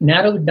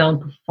narrow it down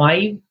to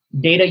 5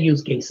 data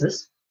use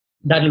cases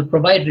that will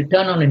provide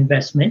return on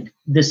investment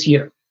this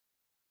year.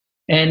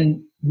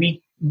 And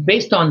we,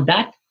 based on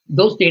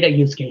those data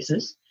use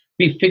cases,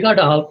 we figured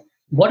out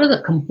what are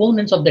the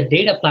components of the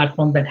data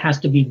platform that has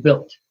to be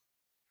built.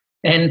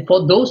 And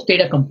for those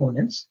data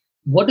components,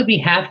 what do we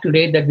have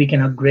today that we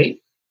can upgrade?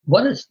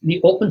 What is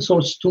the open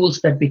source tools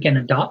that we can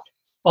adopt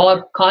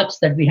or cards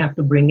that we have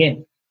to bring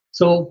in?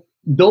 So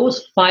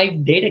those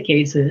 5 data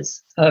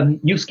cases,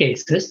 use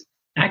cases,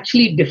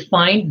 actually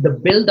defined the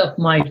build of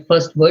my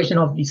first version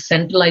of the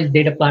centralized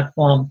data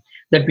platform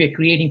that we're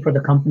creating for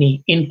the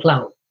company in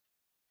cloud.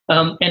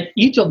 And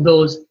each of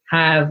those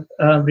have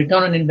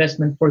return on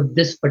investment for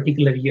this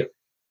particular year.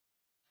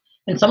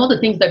 And some of the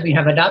things that we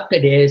have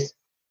adopted is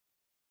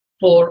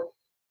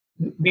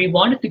we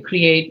wanted to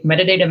create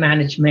metadata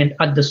management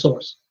at the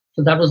source.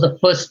 So that was the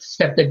first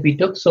step that we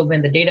took. So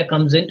when the data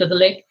comes into the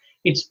lake,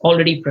 it's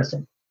already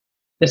present.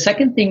 The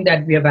second thing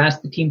that we have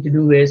asked the team to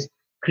do is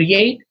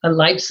create a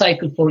life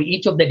cycle for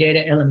each of the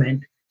data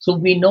element so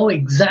we know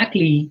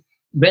exactly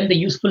when the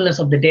usefulness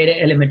of the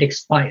data element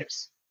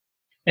expires.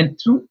 And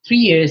through 3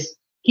 years,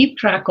 keep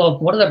track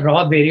of what are the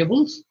raw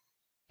variables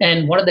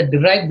and what are the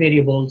derived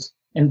variables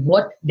and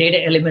what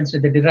data elements do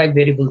the derived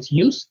variables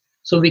use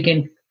so we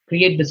can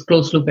create this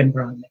closed loop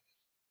environment.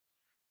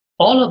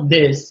 All of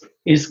this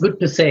is good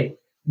to say,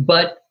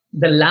 but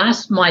the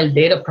last mile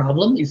data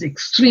problem is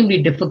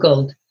extremely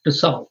difficult to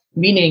solve,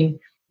 meaning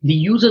the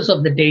users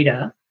of the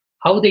data,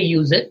 how they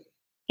use it,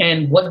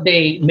 and what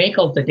they make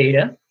of the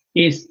data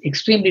is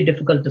extremely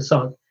difficult to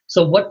solve.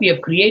 So what we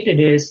have created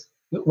is,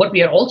 what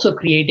we are also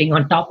creating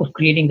on top of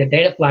creating the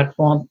data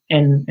platform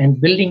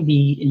and building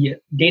the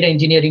data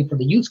engineering for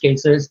the use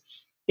cases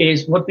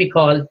is what we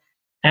call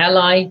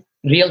Ally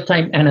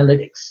real-time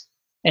analytics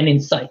and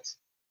insights.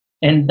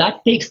 And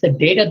that takes the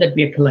data that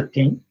we are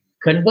collecting,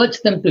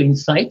 converts them to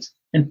insights,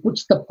 and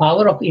puts the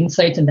power of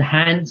insights in the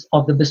hands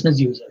of the business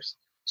users.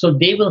 So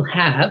they will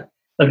have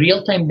a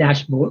real-time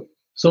dashboard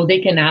so they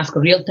can ask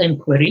real-time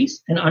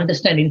queries and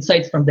understand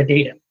insights from the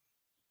data.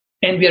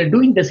 And we are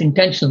doing this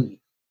intentionally.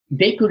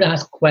 They could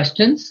ask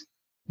questions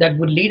that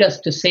would lead us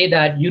to say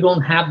that you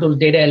don't have those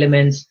data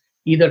elements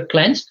either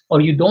cleansed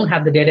or you don't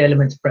have the data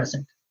elements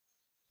present.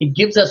 It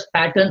gives us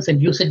patterns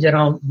and usage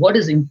around what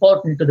is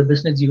important to the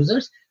business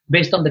users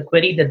based on the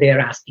query that they are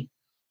asking.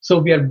 So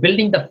we are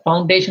building the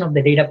foundation of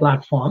the data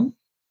platform,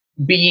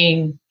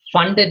 being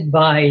funded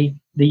by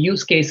the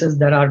use cases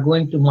that are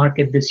going to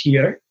market this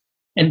year.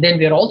 And then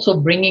we're also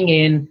bringing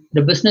in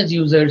the business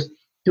users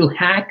to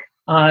hack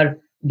our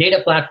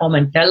data platform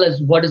and tell us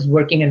what is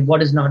working and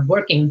what is not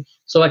working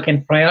so I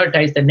can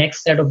prioritize the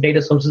next set of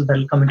data sources that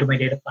will come into my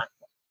data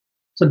platform.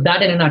 So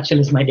that in a nutshell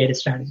is my data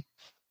strategy.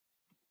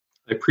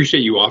 I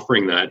appreciate you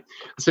offering that.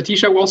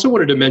 Satish, I also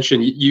wanted to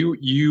mention you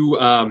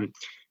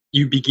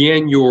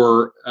began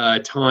your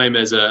time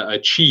as a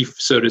chief,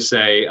 so to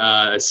say,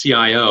 a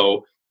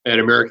CIO at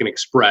American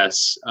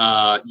Express.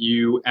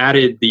 You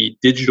added the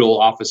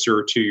digital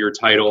officer to your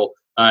title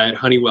at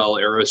Honeywell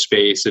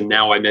Aerospace, and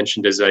now I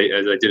mentioned as I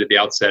did at the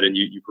outset, and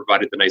you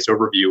provided the nice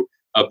overview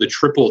of the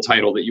triple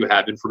title that you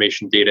have: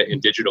 information, data,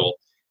 and digital.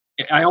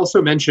 I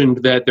also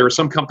mentioned that there are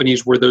some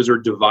companies where those are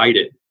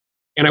divided.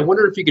 And I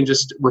wonder if you can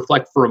just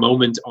reflect for a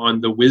moment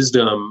on the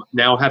wisdom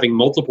now having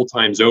multiple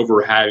times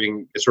over,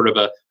 having sort of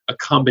a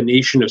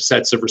combination of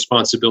sets of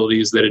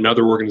responsibilities that in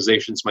other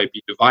organizations might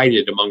be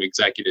divided among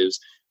executives,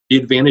 the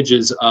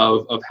advantages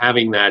of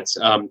having that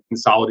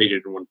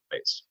consolidated in one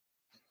place.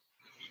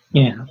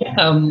 Yeah.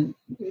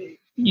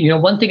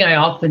 One thing I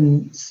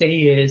often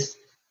say is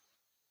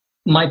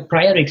my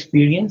prior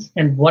experience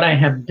and what I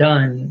have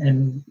done,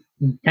 and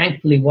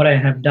thankfully what I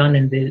have done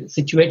in the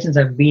situations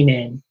I've been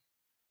in,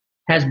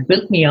 has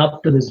built me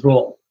up to this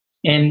role.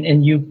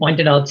 And you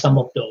pointed out some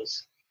of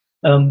those.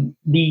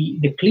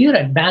 The clear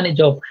advantage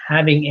of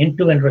having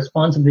end-to-end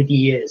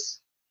responsibility is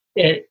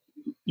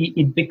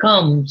it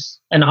becomes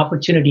an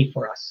opportunity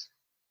for us.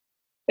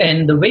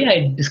 And the way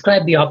I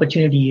describe the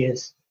opportunity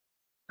is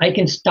I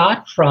can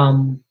start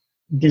from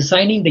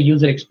designing the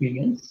user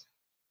experience,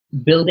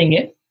 building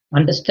it,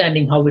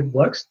 understanding how it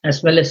works,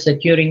 as well as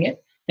securing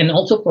it, and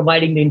also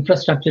providing the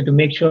infrastructure to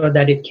make sure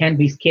that it can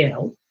be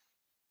scaled.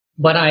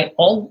 But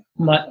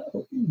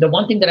the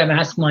one thing that I've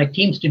asked my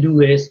teams to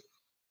do is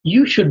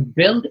you should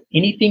build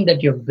anything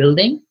that you're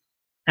building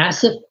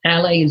as if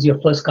Ally is your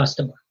first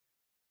customer.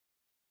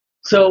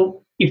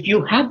 So if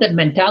you have that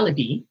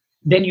mentality,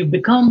 then you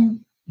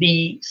become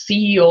the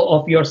CEO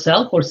of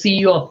yourself or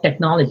CEO of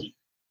technology.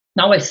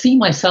 Now I see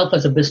myself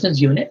as a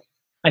business unit.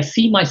 I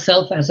see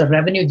myself as a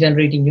revenue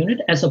generating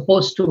unit as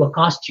opposed to a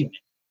cost unit.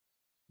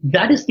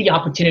 That is the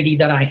opportunity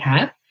that I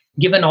have,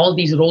 given all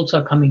these roles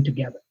are coming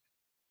together.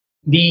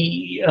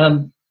 The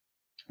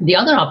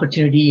other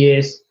opportunity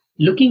is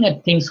looking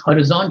at things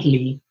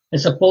horizontally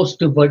as opposed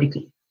to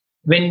vertically.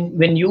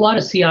 When you are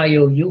a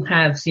CIO, you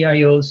have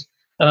CIOs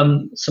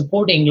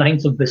supporting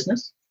lines of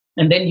business,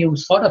 and then you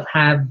sort of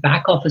have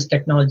back office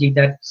technology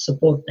that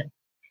support them.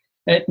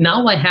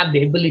 Now I have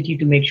the ability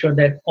to make sure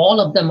that all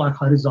of them are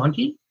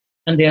horizontal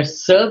and they are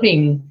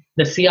serving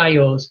the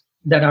CIOs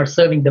that are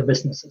serving the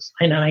businesses.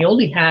 And I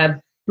only have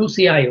two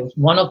CIOs,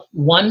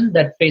 one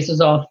that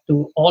faces off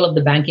to all of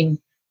the banking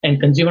and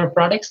consumer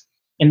products,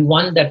 and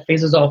one that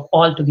faces off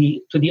all to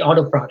the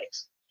auto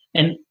products.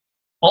 And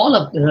all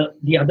of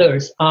the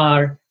others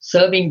are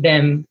serving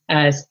them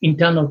as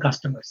internal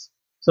customers.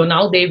 So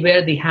now they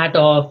wear the hat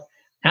of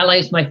Ally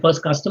is my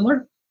first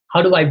customer.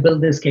 How do I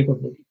build this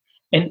capability?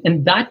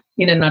 And that,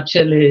 in a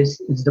nutshell, is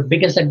the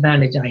biggest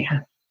advantage I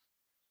have.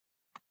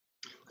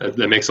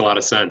 That makes a lot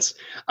of sense.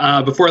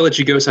 Before I let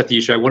you go,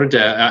 Satish, I wanted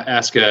to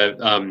ask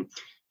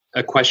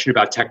a question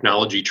about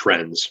technology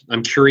trends.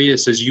 I'm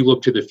curious, as you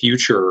look to the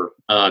future,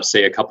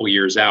 say a couple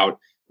years out,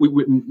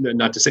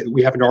 not to say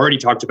we haven't already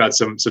talked about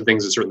some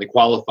things that certainly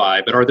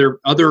qualify, but are there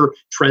other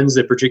trends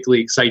that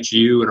particularly excite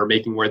you and are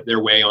making their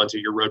way onto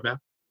your roadmap?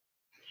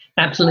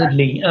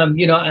 Absolutely.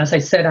 As I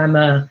said, I'm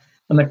a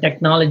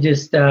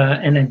technologist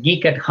and a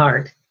geek at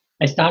heart.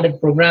 I started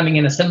programming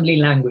in assembly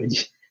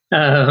language.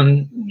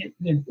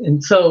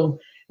 And so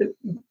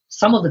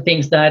some of the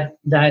things that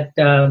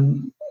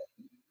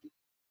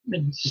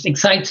just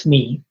excites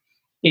me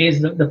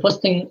is the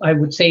first thing I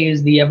would say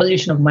is the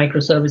evolution of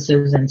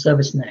microservices and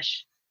service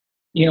mesh.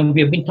 We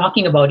have been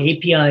talking about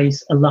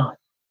APIs a lot.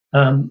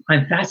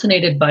 I'm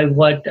fascinated by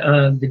what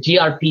the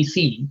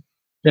gRPC,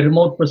 the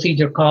remote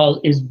procedure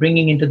call, is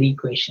bringing into the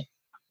equation.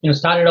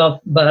 Started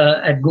off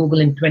at Google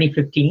in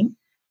 2015,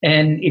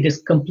 and it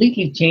is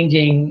completely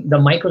changing the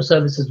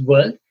microservices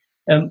world.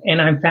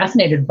 And I'm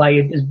fascinated by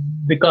it is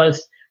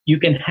because you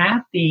can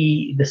have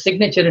the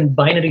signature in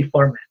binary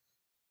format,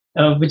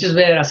 which is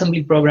where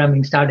assembly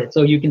programming started.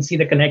 So you can see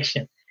the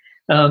connection.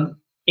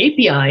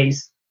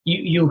 APIs,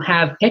 you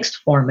have text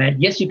format.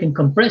 Yes, you can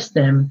compress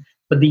them,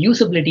 but the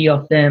usability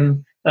of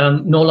them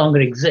no longer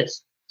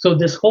exists. So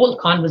this whole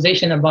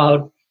conversation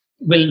about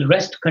will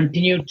REST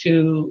continue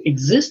to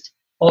exist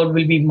or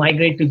will we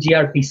migrate to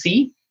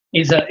gRPC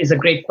is a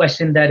great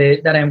question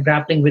that I'm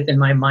grappling with in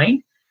my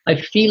mind. I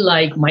feel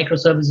like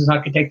microservices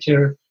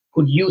architecture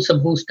could use a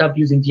boost up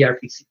using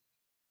gRPC.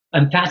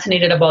 I'm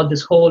fascinated about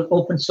this whole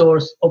open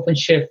source,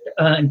 OpenShift,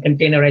 and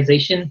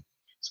containerization,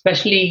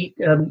 especially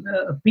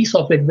a piece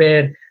of it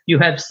where you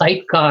have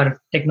sidecar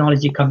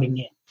technology coming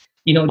in.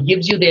 It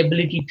gives you the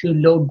ability to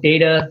load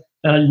data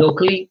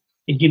locally.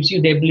 It gives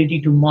you the ability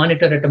to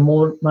monitor at a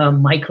more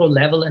micro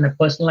level and a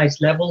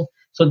personalized level.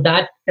 So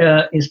that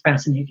is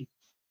fascinating.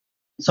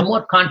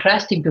 Somewhat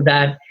contrasting to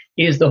that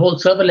is the whole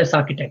serverless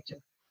architecture.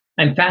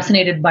 I'm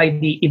fascinated by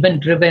the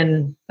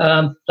event-driven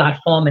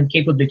platform and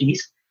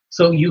capabilities.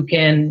 So you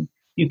can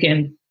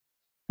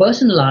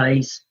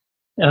personalize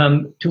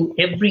to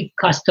every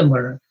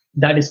customer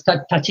that is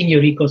touching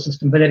your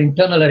ecosystem, whether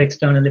internal or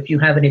external, if you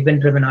have an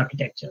event-driven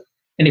architecture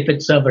and if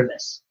it's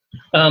serverless.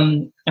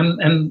 I'm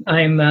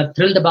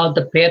thrilled about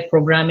the pair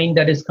programming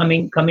that is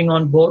coming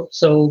on board.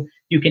 So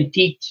you can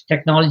teach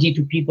technology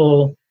to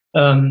people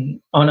on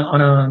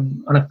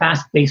a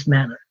fast-paced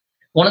manner.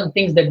 One of the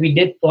things that we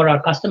did for our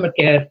customer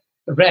care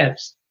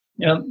reps,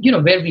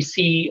 where we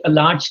see a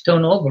large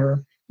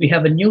turnover, we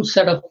have a new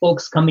set of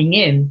folks coming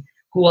in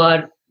who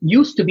are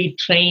used to be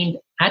trained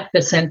at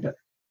the center.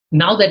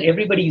 Now that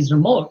everybody is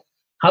remote,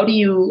 how do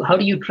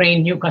you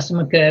train new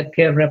customer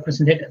care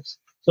representatives?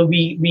 So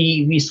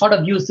we sort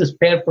of use this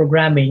pair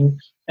programming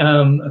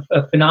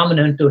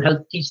phenomenon to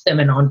help teach them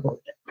and onboard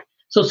them.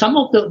 So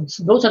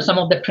those are some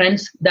of the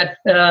trends that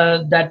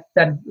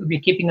we're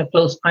keeping a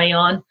close eye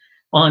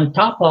on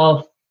top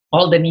of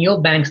all the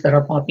neobanks that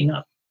are popping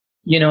up.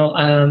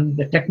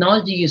 The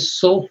technology is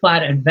so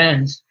far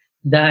advanced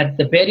that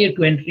the barrier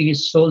to entry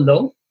is so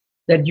low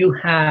that you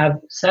have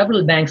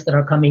several banks that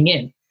are coming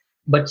in,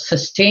 but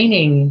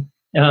sustaining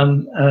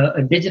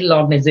a digital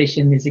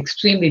organization is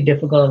extremely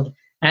difficult,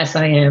 as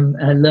I am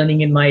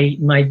learning in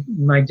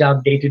my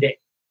job day to day.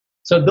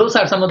 So those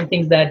are some of the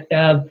things that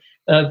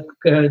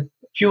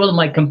fuel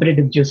my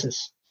competitive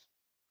juices.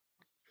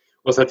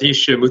 Well,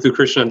 Satish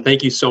Muthukrishnan,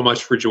 thank you so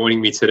much for joining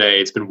me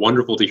today. It's been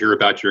wonderful to hear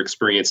about your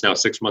experience now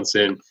 6 months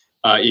in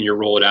your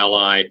role at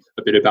Ally,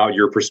 a bit about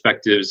your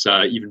perspectives,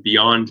 even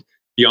beyond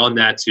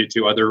that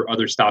to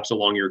other stops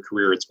along your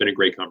career. It's been a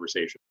great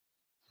conversation.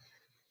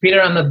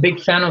 Peter, I'm a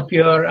big fan of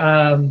your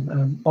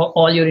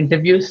all your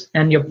interviews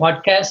and your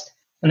podcast,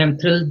 and I'm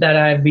thrilled that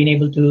I've been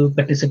able to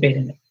participate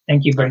in it.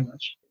 Thank you very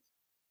much.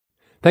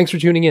 Thanks for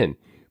tuning in.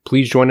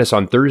 Please join us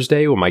on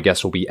Thursday when my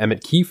guest will be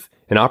Emmett Keefe,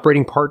 an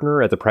operating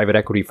partner at the private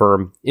equity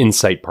firm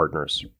Insight Partners.